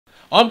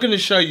I'm going to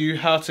show you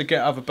how to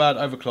get out of a bad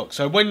overclock.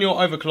 So when you're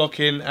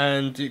overclocking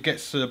and it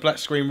gets to the black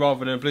screen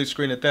rather than a blue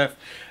screen of death,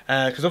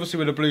 because obviously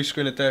with a blue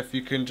screen of death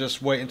you can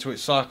just wait until it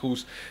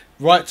cycles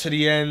right to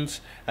the end,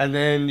 and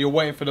then you're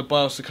waiting for the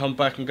BIOS to come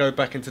back and go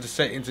back into the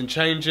settings and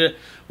change it.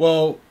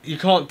 Well, you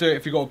can't do it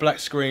if you've got a black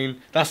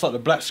screen. That's like the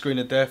black screen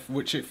of death,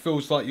 which it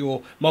feels like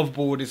your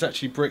motherboard is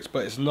actually bricked,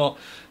 but it's not.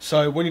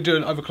 So when you do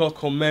an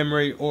overclock on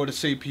memory or the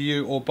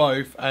CPU or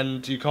both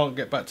and you can't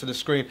get back to the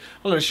screen,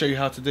 I'm going to show you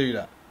how to do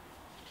that.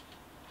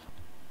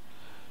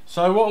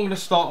 So what I'm going to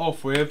start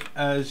off with,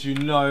 as you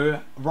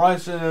know,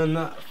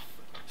 Ryzen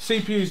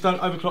CPUs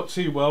don't overclock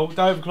too well. They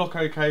overclock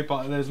okay,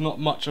 but there's not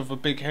much of a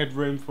big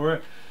headroom for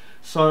it.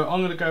 So I'm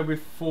going to go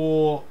with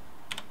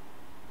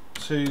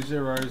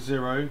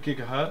 4200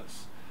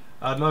 gigahertz.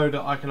 I know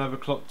that I can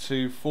overclock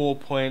to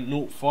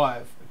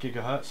 4.05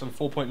 gigahertz and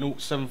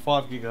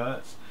 4.075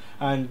 gigahertz,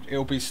 and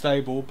it'll be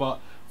stable. But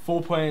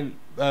 4.1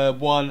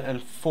 and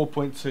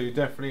 4.2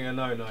 definitely a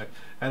no-no.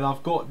 And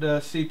I've got the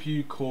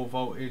CPU core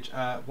voltage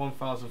at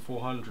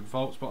 1400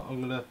 volts, but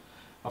I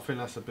think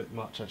that's a bit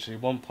much actually,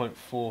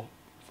 1.4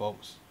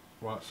 volts.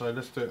 Right, so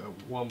let's do it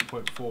at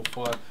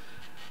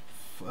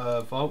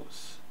 1.45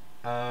 volts,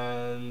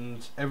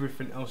 and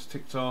everything else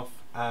ticked off,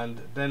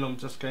 and then I'm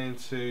just going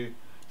to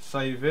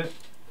save it.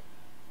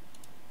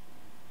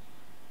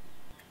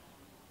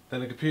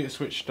 Then the computer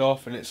switched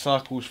off and it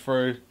cycles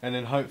through, and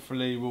then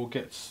hopefully we'll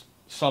get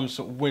some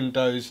sort of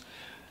Windows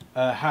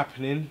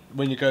happening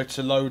when you go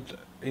to load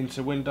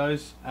into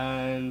Windows,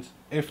 and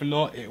if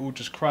not it will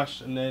just crash,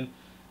 and then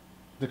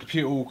the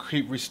computer will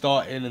keep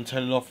restarting and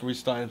turning off,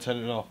 restarting and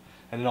turning off,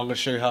 and then I'm going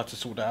to show you how to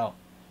sort that out.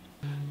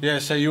 Yeah,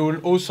 so you'll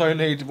also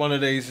need one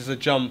of these as a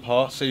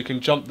jumper, so you can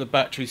jump the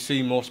battery,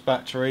 CMOS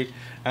battery,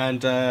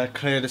 and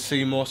clear the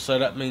CMOS, so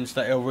that means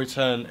that it'll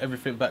return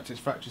everything back to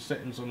its factory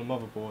settings on the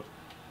motherboard.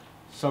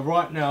 So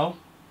right now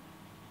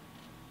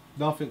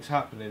nothing's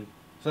happening,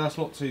 so that's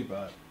not too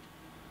bad.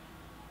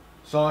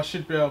 So I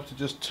should be able to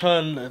just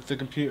turn the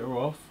computer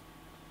off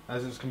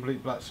as it's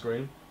complete black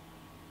screen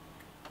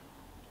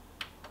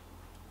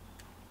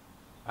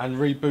and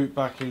reboot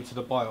back into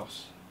the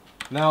BIOS.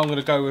 Now I'm going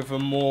to go with a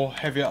more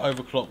heavier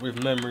overclock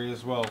with memory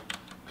as well,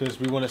 because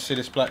we want to see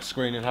this black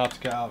screen and how to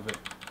get out of it.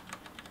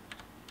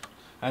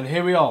 And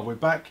here we are, we're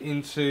back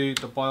into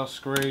the BIOS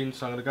screen.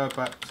 So I'm going to go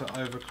back to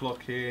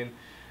overclocking.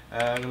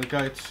 I'm going to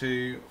go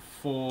to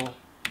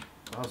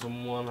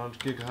 4100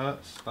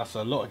 gigahertz. That's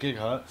a lot of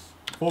gigahertz.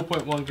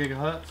 4.1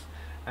 gigahertz,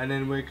 and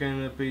then we're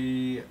going to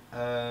be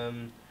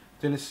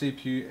doing a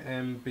CPU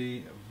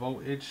MB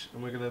voltage,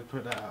 and we're going to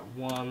put that at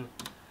 1000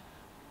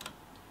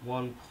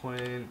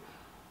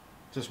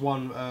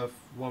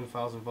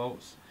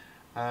 volts,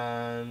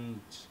 and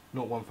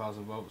not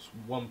 1000 volts,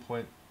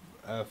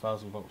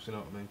 1000 volts, you know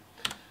what I mean.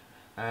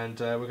 And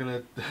we're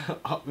going to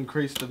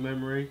increase the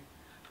memory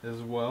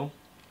as well,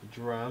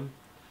 the RAM,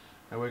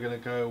 and we're going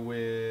to go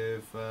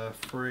with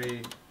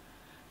 3,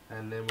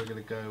 and then we're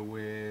going to go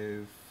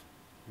with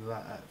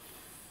that at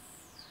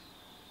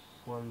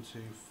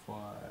 125,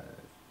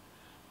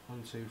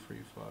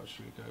 1235.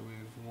 Should we go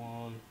with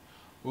 1?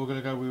 We're going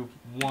to go with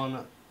 1.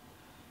 I'm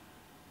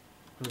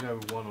going to go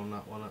with 1 on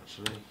that one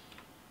actually,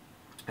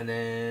 and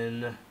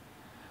then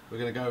we're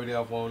going to go with the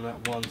other one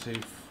at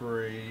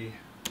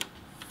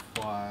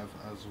 1235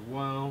 as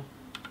well.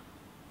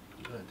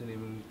 That didn't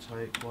even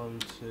take 1,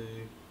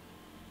 2,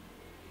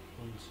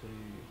 3,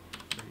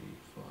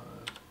 5.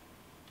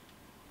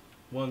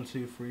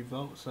 123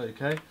 volts,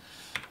 okay.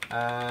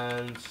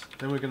 And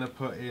then we're going to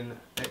put in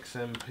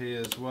XMP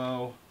as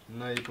well,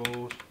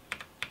 enabled,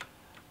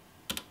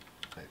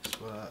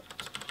 expert,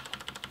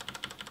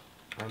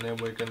 and then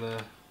we're going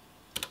to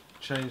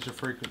change the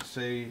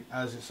frequency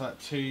as it's at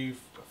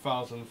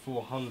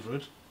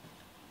 2400.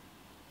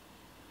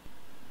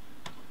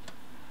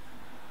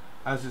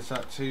 As it's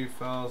at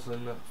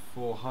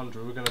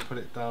 2400, we're going to put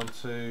it down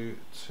to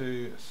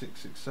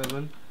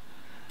 2667.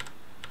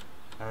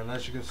 And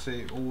as you can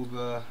see, all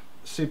the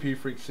CPU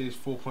frequency is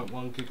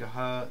 4.1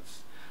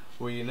 gigahertz.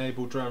 We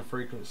enable DRAM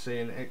frequency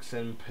and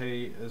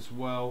XMP as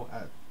well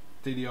at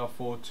DDR4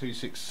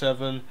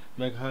 267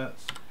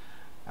 megahertz,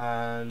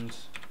 and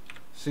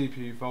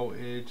CPU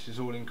voltage is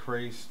all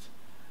increased.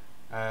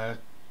 Now,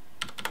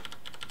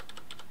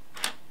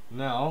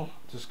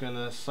 just going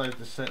to save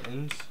the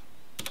settings.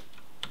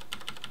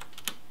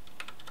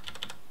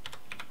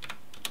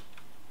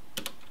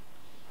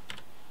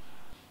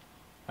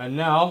 And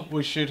now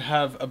we should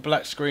have a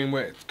black screen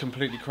where it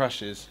completely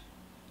crashes.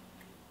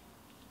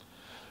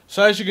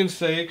 So as you can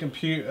see,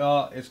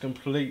 computer is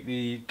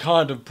completely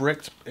kind of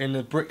bricked, in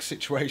a brick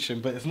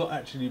situation, but it's not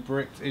actually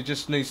bricked. It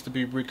just needs to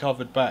be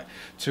recovered back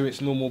to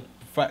its normal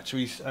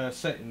factory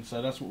settings. So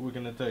that's what we're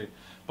going to do.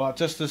 But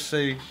just to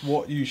see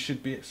what you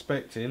should be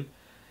expecting,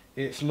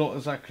 it's not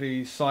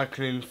exactly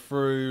cycling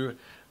through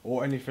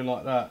or anything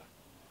like that.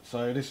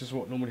 So this is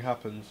what normally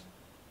happens.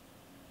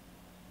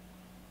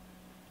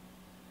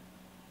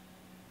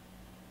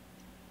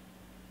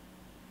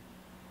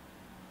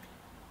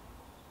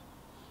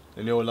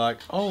 And you're like,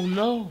 oh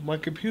no, my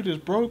computer's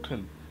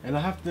broken, and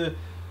I have to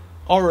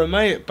I'll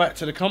remit it back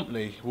to the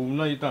company. Well,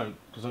 no you don't,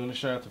 because I'm going to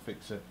show you how to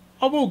fix it.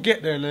 I will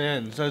get there in the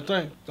end, so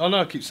don't. I know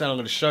I keep saying I'm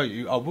going to show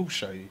you. I will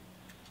show you.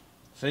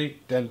 See?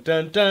 Dun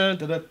dun dun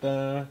dun dun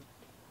dun.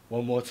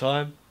 One more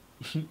time.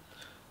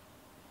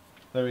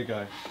 There we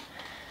go.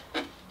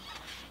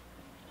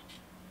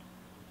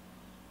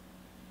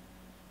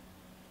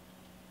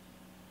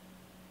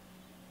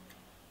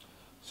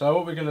 So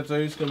what we're going to do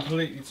is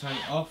completely take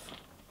it off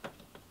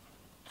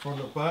from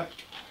the back,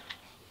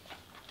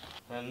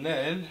 and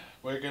then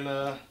we're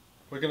gonna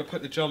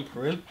put the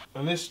jumper in,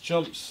 and this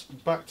jumps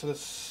back to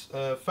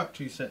the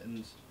factory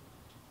settings.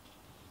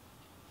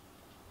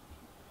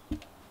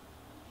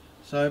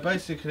 So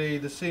basically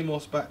the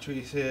CMOS battery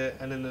is here,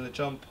 and then the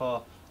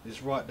jumper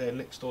is right there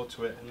next door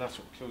to it, and that's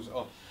what kills it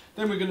off.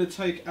 Then we're going to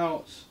take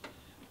out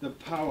the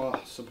power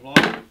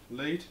supply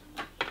lead.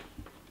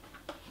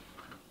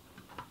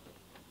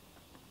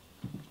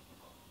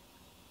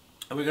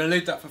 And we're going to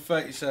leave that for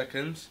 30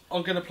 seconds.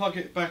 I'm going to plug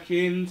it back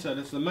in, so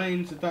there's the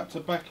mains adapter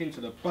back into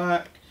the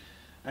back,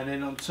 and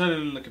then I'm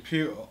turning the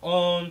computer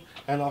on,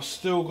 and I've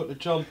still got the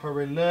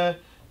jumper in there.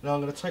 Now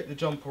I'm going to take the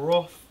jumper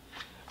off,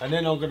 and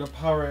then I'm going to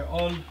power it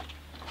on,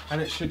 and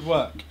it should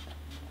work.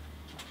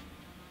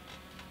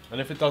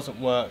 And if it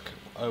doesn't work,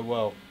 oh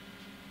well.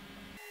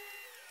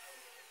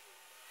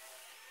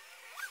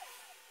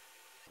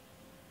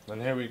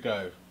 And here we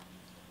go.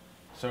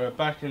 So we're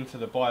back into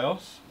the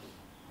BIOS.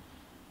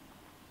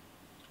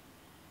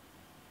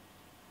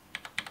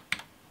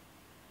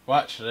 Well,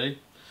 actually,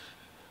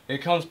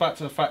 it comes back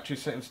to the factory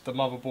settings, the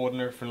motherboard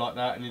and everything like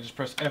that, and you just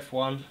press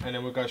F1 and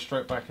then we'll go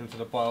straight back into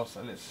the BIOS,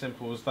 and it's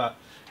simple as that.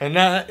 And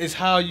that is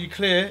how you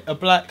clear a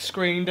black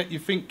screen that you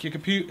think your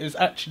computer is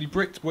actually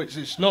bricked, which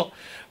it's not,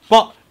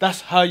 but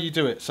that's how you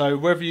do it. So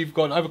whether you've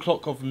got an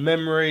overclock of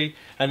memory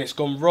and it's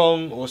gone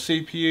wrong, or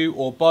CPU,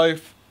 or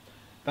both,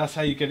 that's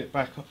how you get it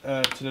back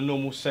to the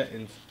normal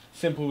settings.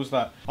 Simple as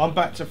that. I'm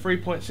back to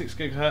 3.6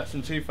 GHz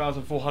and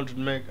 2400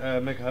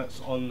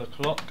 megahertz on the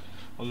clock,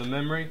 on the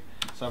memory.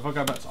 So if I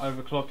go back to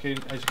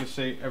overclocking, as you can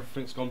see,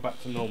 everything's gone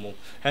back to normal.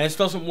 And this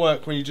doesn't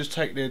work when you just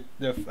take the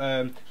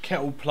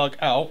kettle plug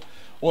out,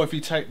 or if you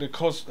take the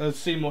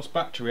CMOS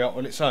battery out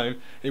on its own,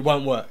 it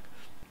won't work.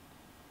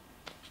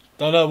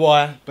 Don't know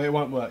why, but it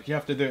won't work. You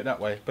have to do it that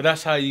way. But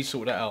that's how you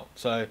sort that out.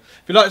 So if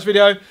you like this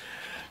video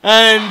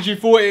and you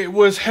thought it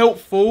was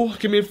helpful,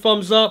 give me a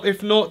thumbs up.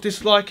 If not,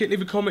 dislike it,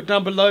 leave a comment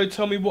down below.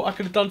 Tell me what I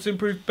could have done to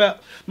improve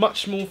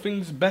much more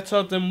things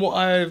better than what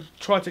I've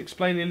tried to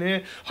explain in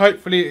here.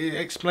 Hopefully it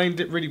explained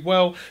it really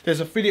well. There's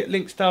affiliate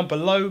links down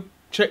below.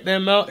 Check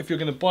them out if you're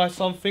going to buy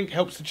something.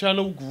 Helps the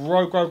channel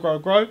grow, grow, grow,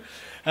 grow.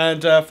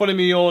 And follow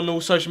me on all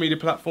social media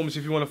platforms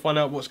if you want to find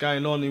out what's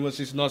going on. You want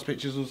to see some nice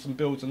pictures of some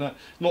builds and that.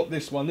 Not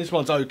this one. This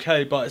one's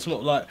okay, but it's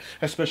not like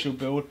a special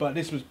build. But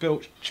this was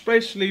built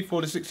especially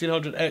for the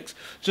 1600X,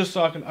 just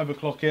so I can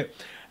overclock it.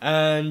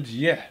 And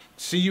yeah,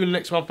 see you in the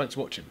next one. Thanks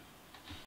for watching.